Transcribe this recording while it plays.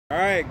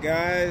Alright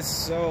guys,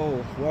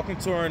 so welcome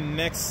to our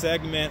next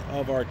segment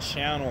of our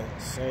channel.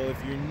 So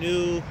if you're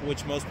new,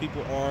 which most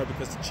people are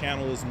because the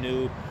channel is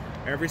new,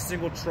 every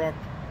single truck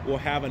will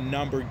have a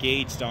number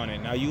gauged on it.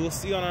 Now you will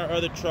see on our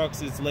other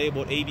trucks it's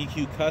labeled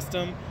ABQ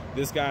Custom.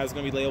 This guy is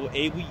going to be labeled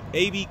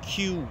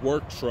ABQ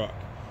Work Truck.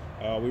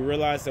 We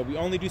realize that we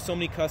only do so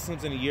many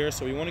customs in a year,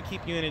 so we want to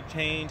keep you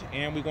entertained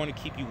and we want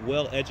to keep you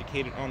well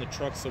educated on the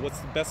truck. So what's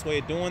the best way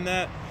of doing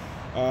that?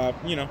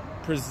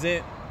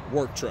 Present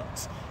work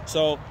trucks.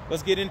 So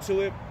let's get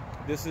into it.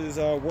 This is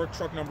work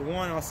truck number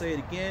one. I'll say it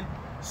again.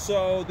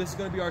 So this is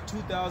going to be our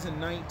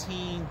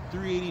 2019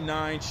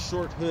 389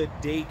 short hood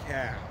day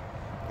cab.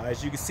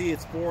 As you can see,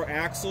 it's 4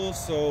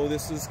 axles, so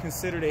this is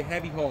considered a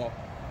heavy haul.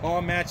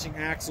 All matching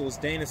axles,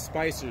 Dana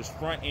Spicers,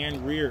 front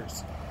and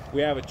rears.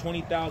 We have a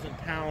 20,000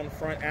 pound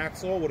front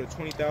axle with a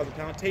 20,000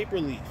 pound taper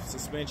leaf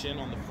suspension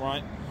on the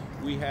front.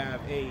 We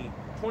have a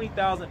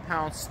 20,000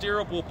 pound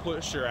steerable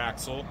pusher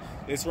axle.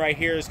 This right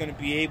here is going to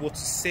be able to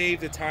save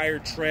the tire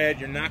tread.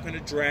 You're not going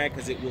to drag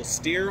because it will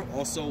steer.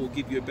 Also will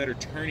give you a better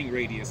turning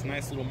radius.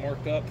 Nice little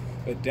markup,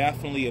 but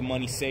definitely a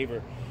money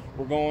saver.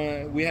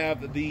 We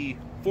have the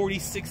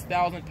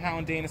 46,000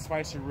 pound Dana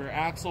Spicer rear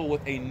axle with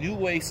a New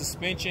Way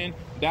suspension.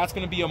 That's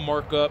going to be a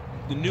markup.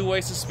 The New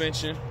Way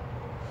suspension.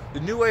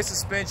 The New Way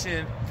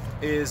suspension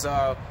is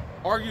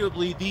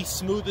arguably the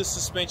smoothest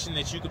suspension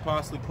that you could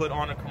possibly put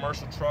on a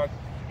commercial truck,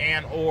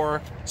 and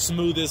or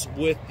smoothest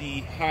with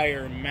the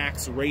higher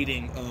max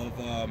rating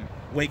of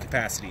weight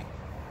capacity.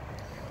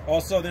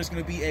 Also, there's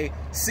going to be a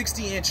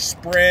 60-inch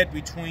spread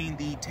between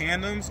the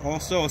tandems.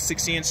 Also, a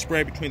 60-inch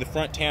spread between the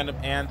front tandem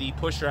and the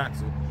pusher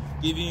axle,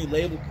 giving you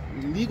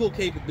legal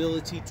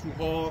capability to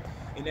haul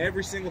in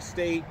every single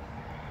state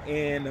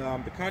in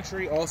the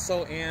country,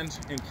 also and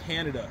in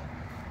Canada.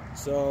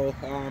 So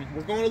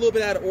we're going a little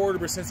bit out of order,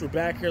 but since we're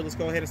back here, let's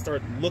go ahead and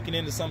start looking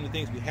into some of the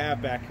things we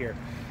have back here.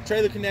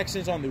 Trailer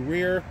connections on the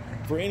rear.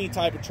 For any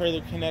type of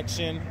trailer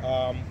connection,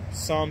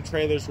 some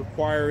trailers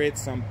require it,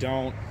 some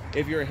don't.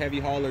 If you're a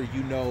heavy hauler,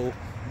 you know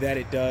that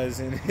it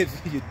does, and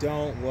if you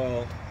don't,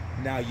 well,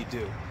 now you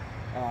do.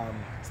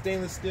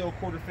 Stainless steel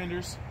quarter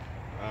fenders.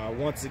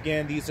 Once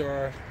again, these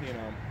are,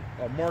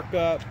 a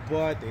markup,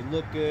 but they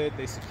look good.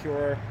 They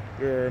secure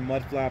your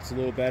mud flaps a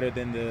little better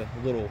than the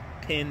little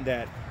pin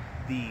that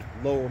the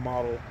lower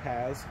model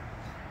has.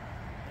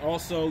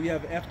 Also, we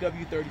have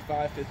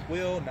FW35 fifth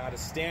wheel, not a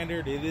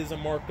standard. It is a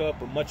markup,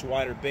 a much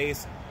wider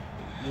base.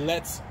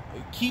 It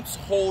keeps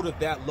hold of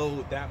that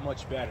load that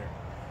much better.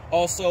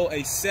 Also,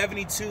 a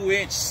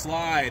 72-inch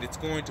slide. It's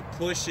going to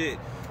push it,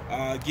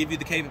 give you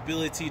the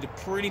capability to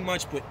pretty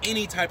much put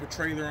any type of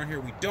trailer on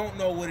here. We don't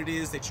know what it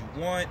is that you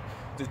want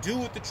to do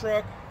with the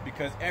truck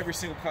because every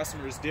single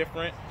customer is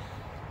different.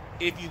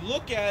 If you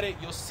look at it,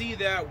 you'll see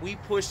that we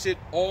pushed it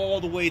all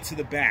the way to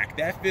the back.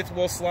 That fifth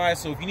wheel slide,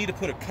 so if you need to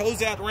put a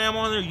Kozak ram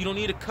on there, you don't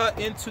need to cut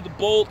into the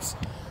bolts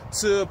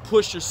to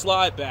push your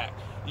slide back.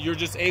 You're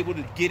just able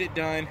to get it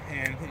done,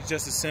 and it's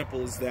just as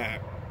simple as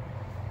that.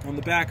 On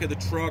the back of the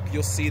truck,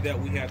 you'll see that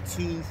we have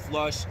 2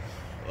 flush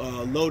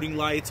loading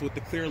lights with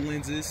the clear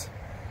lenses,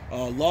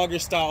 logger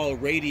style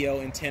radio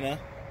antenna.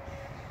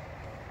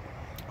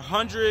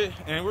 100,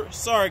 and we're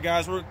sorry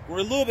guys, we're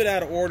a little bit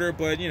out of order,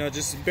 but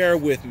just bear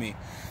with me.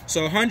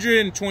 So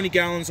 120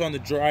 gallons on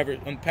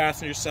the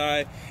passenger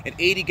side, and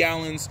 80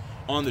 gallons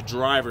on the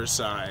driver's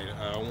side.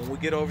 When we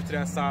get over to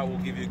that side, we'll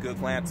give you a good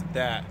glance at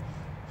that.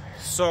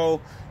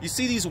 So you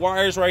see these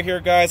wires right here,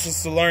 guys. This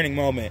is a learning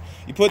moment.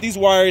 You put these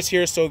wires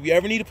here, so if you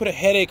ever need to put a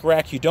headache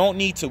rack, you don't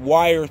need to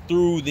wire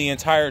through the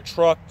entire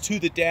truck to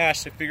the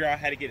dash to figure out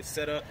how to get it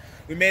set up.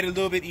 We made it a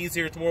little bit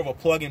easier. It's more of a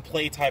plug and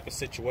play type of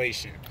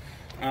situation.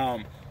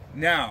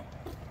 Now,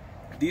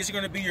 these are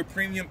going to be your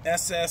premium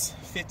SS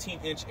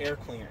 15-inch air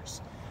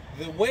cleaners.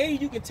 The way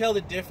you can tell the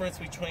difference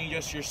between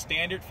just your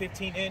standard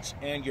 15-inch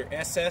and your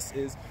SS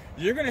is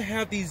you're going to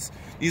have these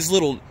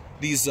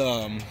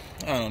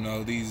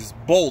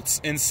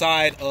bolts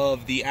inside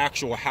of the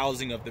actual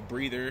housing of the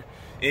breather.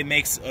 It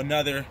makes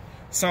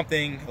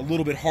something a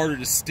little bit harder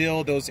to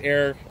still. Those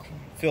air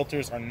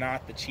filters are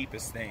not the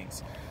cheapest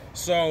things.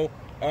 So,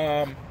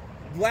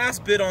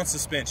 last bit on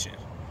suspension.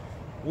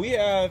 We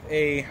have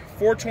a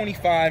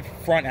 425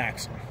 front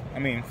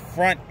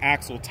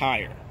axle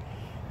tire.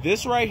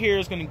 This right here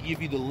is going to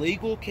give you the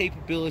legal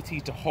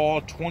capability to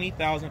haul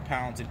 20,000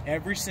 pounds in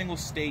every single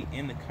state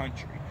in the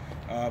country.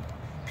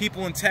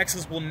 People in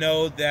Texas will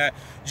know that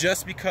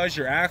just because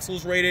your axle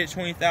is rated at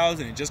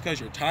 20,000 and just because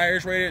your tire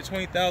is rated at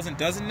 20,000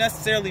 doesn't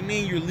necessarily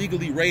mean you're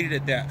legally rated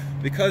at that,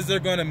 because they're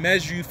going to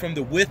measure you from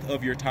the width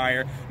of your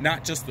tire,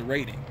 not just the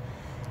rating.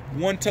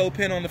 1 toe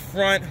pin on the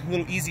front, a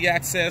little easy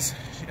access.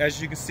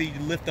 As you can see, you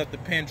lift up the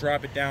pin,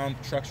 drop it down,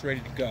 the truck's ready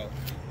to go.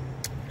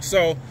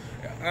 So,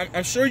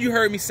 I'm sure you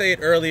heard me say it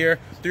earlier,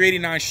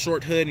 389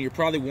 short hood, and you're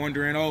probably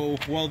wondering, oh,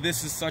 well,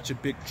 this is such a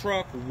big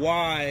truck,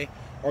 why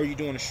are you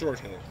doing a short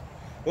hood?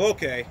 Well,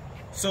 okay,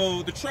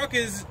 so the truck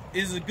is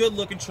a good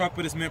looking truck,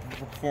 but it's meant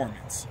for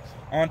performance.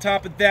 On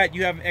top of that,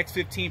 you have an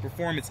X15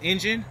 performance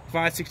engine,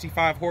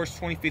 565 horse,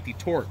 2050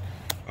 torque.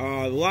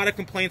 A lot of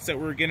complaints that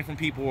we were getting from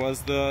people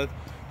was the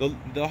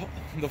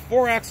The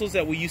 4 axles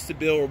that we used to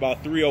build were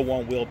about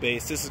 301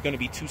 wheelbase. This is going to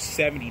be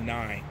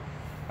 279.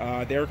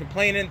 They were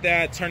complaining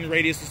that turn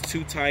radius was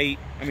too tight,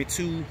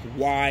 too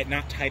wide,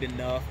 not tight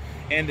enough.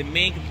 And the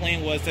main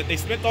complaint was that they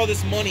spent all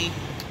this money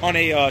on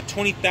a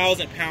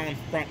 20,000 pound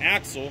front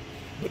axle,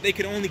 but they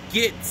could only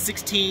get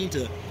 16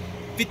 to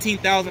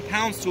 15,000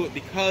 pounds to it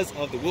because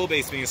of the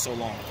wheelbase being so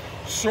long.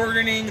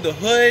 Shortening the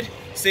hood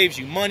saves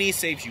you money,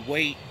 saves you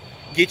weight,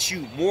 gets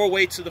you more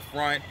weight to the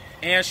front,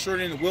 and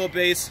shortening the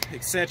wheelbase,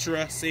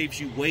 etc., saves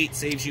you weight,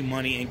 saves you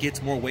money, and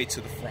gets more weight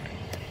to the front.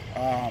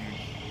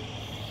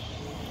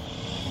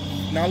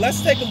 Now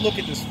let's take a look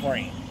at this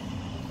frame.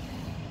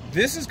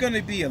 This is going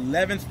to be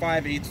 11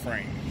 5/8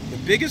 frame, the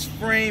biggest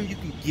frame you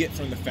can get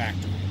from the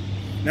factory.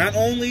 Not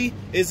only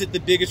is it the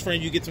biggest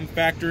frame you get from the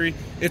factory,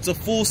 it's a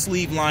full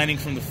sleeve lining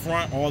from the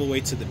front all the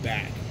way to the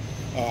back.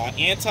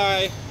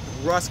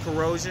 Anti-rust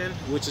corrosion,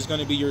 which is going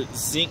to be your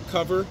zinc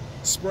cover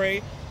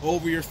spray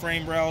over your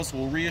frame rails,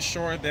 will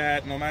reassure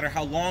that no matter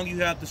how long you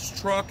have this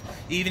truck,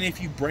 even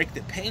if you break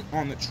the paint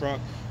on the truck,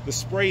 the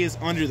spray is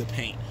under the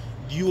paint.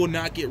 You will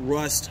not get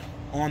rust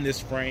on this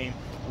frame,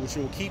 which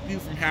will keep you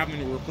from having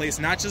to replace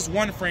not just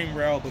one frame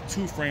rail, but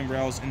 2 frame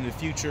rails in the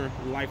future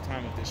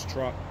lifetime of this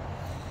truck.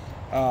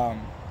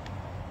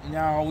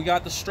 Now we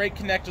got the straight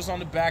connectors on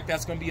the back.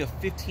 That's going to be a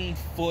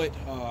 15-foot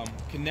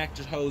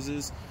connector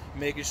hoses,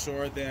 making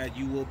sure that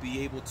you will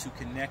be able to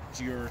connect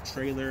your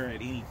trailer at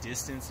any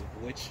distance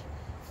of which,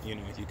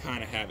 you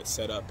kind of have it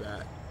set up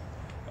at.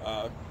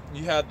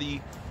 You have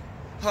the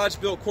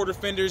Peterbilt quarter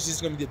fenders.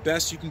 These are going to be the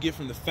best you can get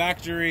from the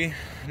factory.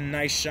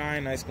 Nice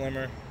shine, nice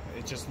glimmer.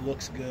 It just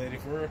looks good.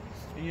 If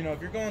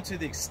you're going to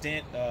the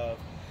extent of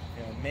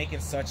making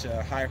such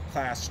a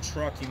high-class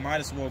truck, you might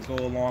as well go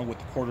along with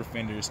the quarter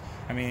fenders.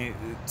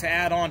 To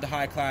add on to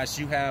high class,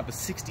 you have a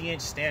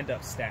 60-inch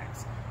stand-up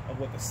stacks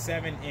with a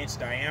 7-inch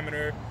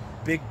diameter,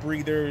 big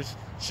breathers,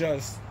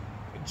 just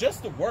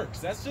the works.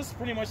 That's just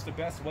pretty much the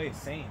best way of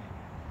saying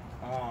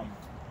it.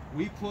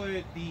 We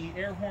put the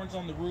air horns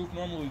on the roof.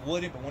 Normally we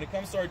wouldn't, but when it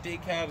comes to our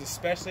Daycabs,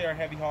 especially our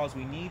heavy hauls,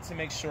 we need to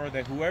make sure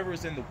that whoever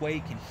is in the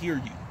way can hear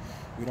you.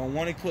 We don't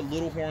want to put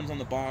little horns on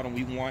the bottom.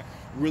 We want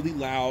really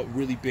loud,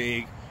 really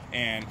big,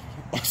 and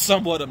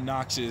somewhat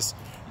obnoxious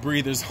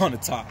breathers on the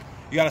top.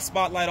 You got a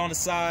spotlight on the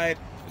side.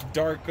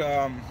 Dark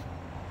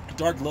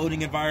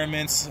loading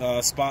environments,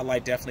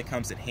 spotlight definitely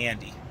comes in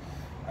handy.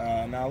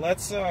 Now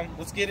let's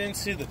get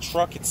into the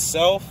truck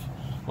itself.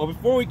 Well,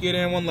 before we get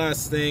in, one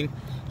last thing.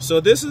 So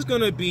this is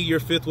going to be your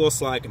 5th wheel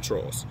slide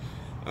controls.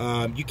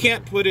 You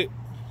can't put it.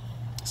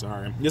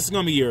 Sorry, this is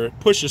going to be your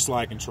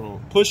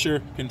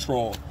pusher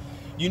control.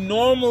 You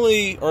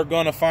normally are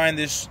going to find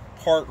this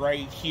part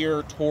right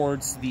here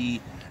towards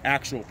the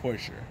actual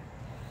pusher.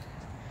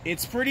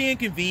 It's pretty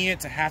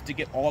inconvenient to have to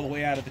get all the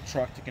way out of the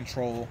truck to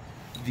control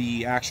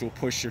the actual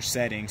pusher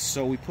settings,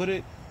 so we put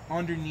it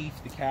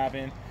underneath the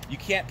cabin. You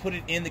can't put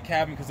it in the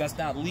cabin because that's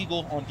not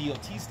legal on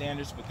DOT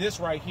standards, but this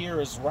right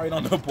here is right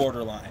on the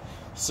borderline.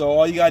 So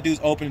all you gotta do is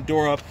open the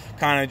door up,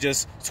 kind of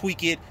just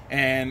tweak it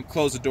and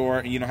close the door,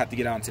 and you don't have to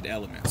get out into the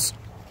elements.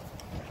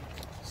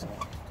 So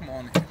come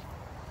on in.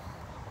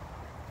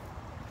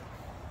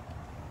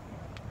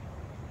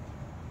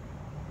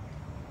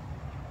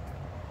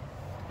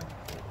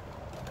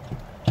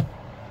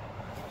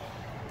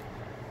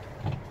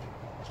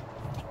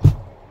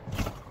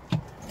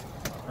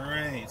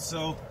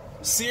 So,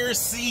 Sears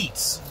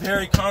seats,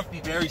 very comfy,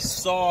 very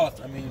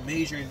soft.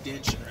 Major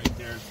indentation right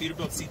there.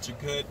 Peterbilt seats are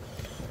good,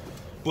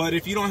 but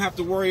if you don't have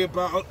to worry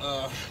about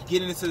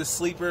getting into the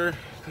sleeper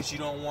because you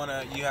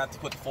have to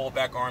put the fold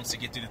back arms to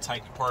get through the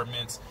tight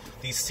compartments,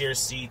 these Sears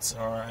seats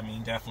are,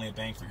 definitely a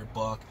bang for your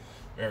buck.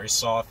 Very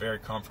soft, very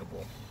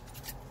comfortable.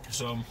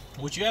 So,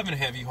 what you have in a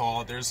heavy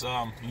haul,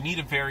 you need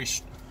a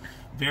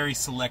very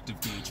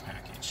selective gauge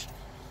package.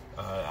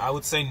 I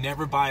would say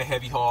never buy a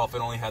heavy haul if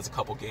it only has a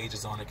couple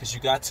gauges on it, because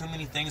you got too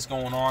many things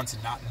going on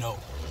to not know.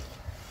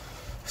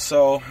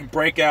 So,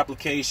 brake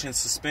application,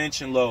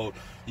 suspension load,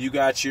 you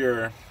got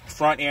your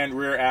front and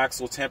rear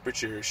axle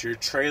temperatures, your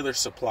trailer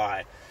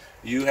supply,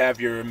 you have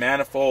your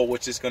manifold,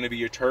 which is going to be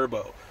your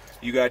turbo,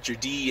 you got your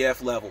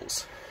DEF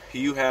levels,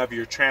 you have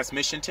your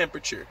transmission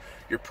temperature,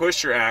 your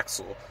pusher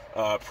axle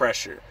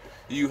pressure,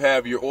 you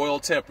have your oil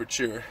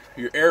temperature,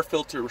 your air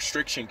filter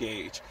restriction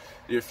gauge,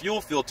 your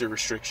fuel filter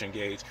restriction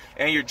gauge,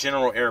 and your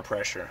general air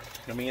pressure.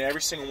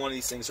 Every single one of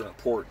these things are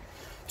important.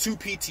 2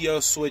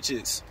 PTO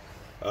switches.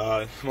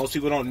 Most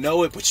people don't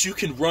know it, but you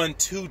can run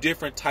 2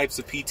 different types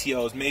of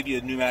PTOs, maybe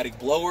a pneumatic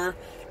blower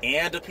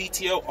and a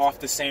PTO off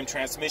the same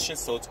transmission.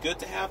 So it's good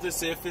to have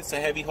this if it's a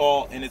heavy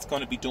haul and it's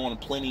going to be doing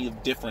plenty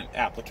of different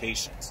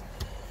applications.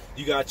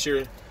 You got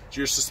your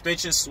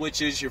suspension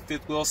switches, your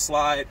 5th wheel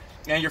slide,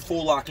 and your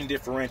full locking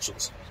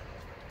differentials.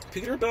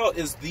 Peterbilt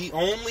is the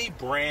only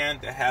brand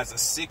that has a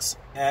 6S,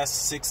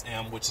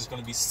 6M, which is going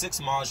to be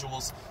 6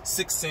 modules,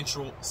 6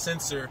 central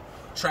sensor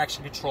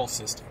traction control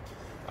system.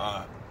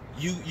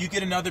 You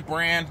get another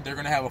brand, they're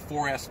going to have a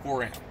 4S,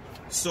 4M.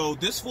 So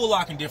this full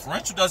locking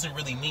differential doesn't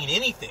really mean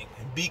anything,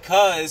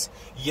 because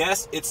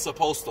yes, it's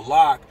supposed to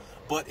lock,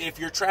 But if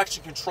your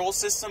traction control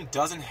system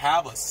doesn't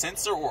have a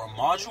sensor or a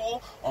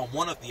module on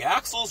one of the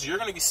axles, you're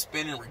going to be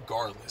spinning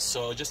regardless.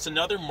 So just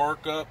another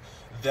markup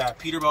that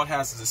Peterbilt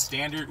has as a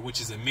standard,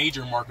 which is a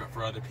major markup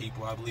for other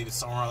people. I believe it's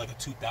somewhere like a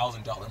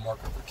 $2,000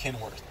 markup for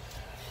Kenworth.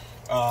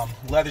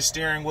 Leather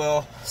steering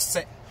wheel,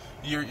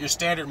 your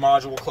standard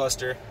module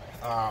cluster,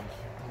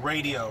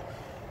 radio,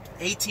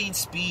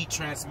 18-speed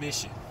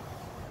transmission.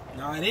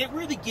 Now, I didn't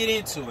really get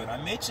into it.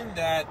 I mentioned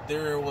that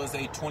there was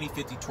a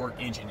 2050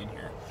 torque engine in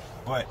here,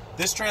 but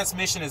this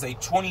transmission is a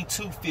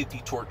 2250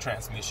 torque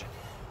transmission.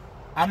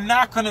 I'm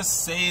not going to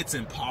say it's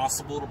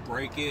impossible to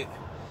break it,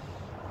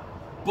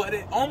 but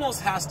it almost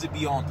has to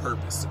be on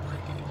purpose to break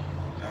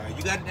it.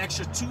 You got an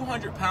extra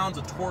 200 pounds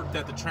of torque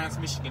that the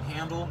transmission can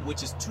handle,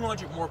 which is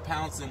 200 more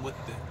pounds than what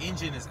the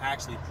engine is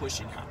actually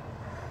pushing out.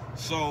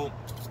 So,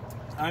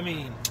 I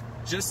mean,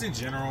 just in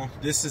general,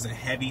 this is a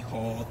heavy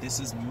haul. This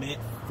is meant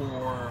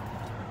for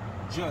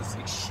just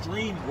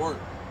extreme work.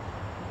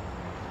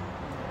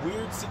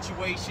 Weird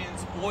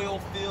situations, oil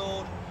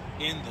field,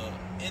 in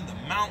the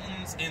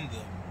mountains, in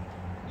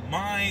the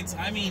mines.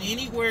 I mean,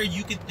 anywhere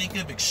you can think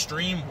of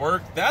extreme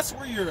work, that's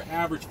where your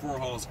average four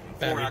axle is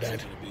going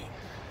to be.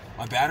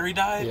 My battery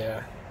died?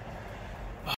 Yeah.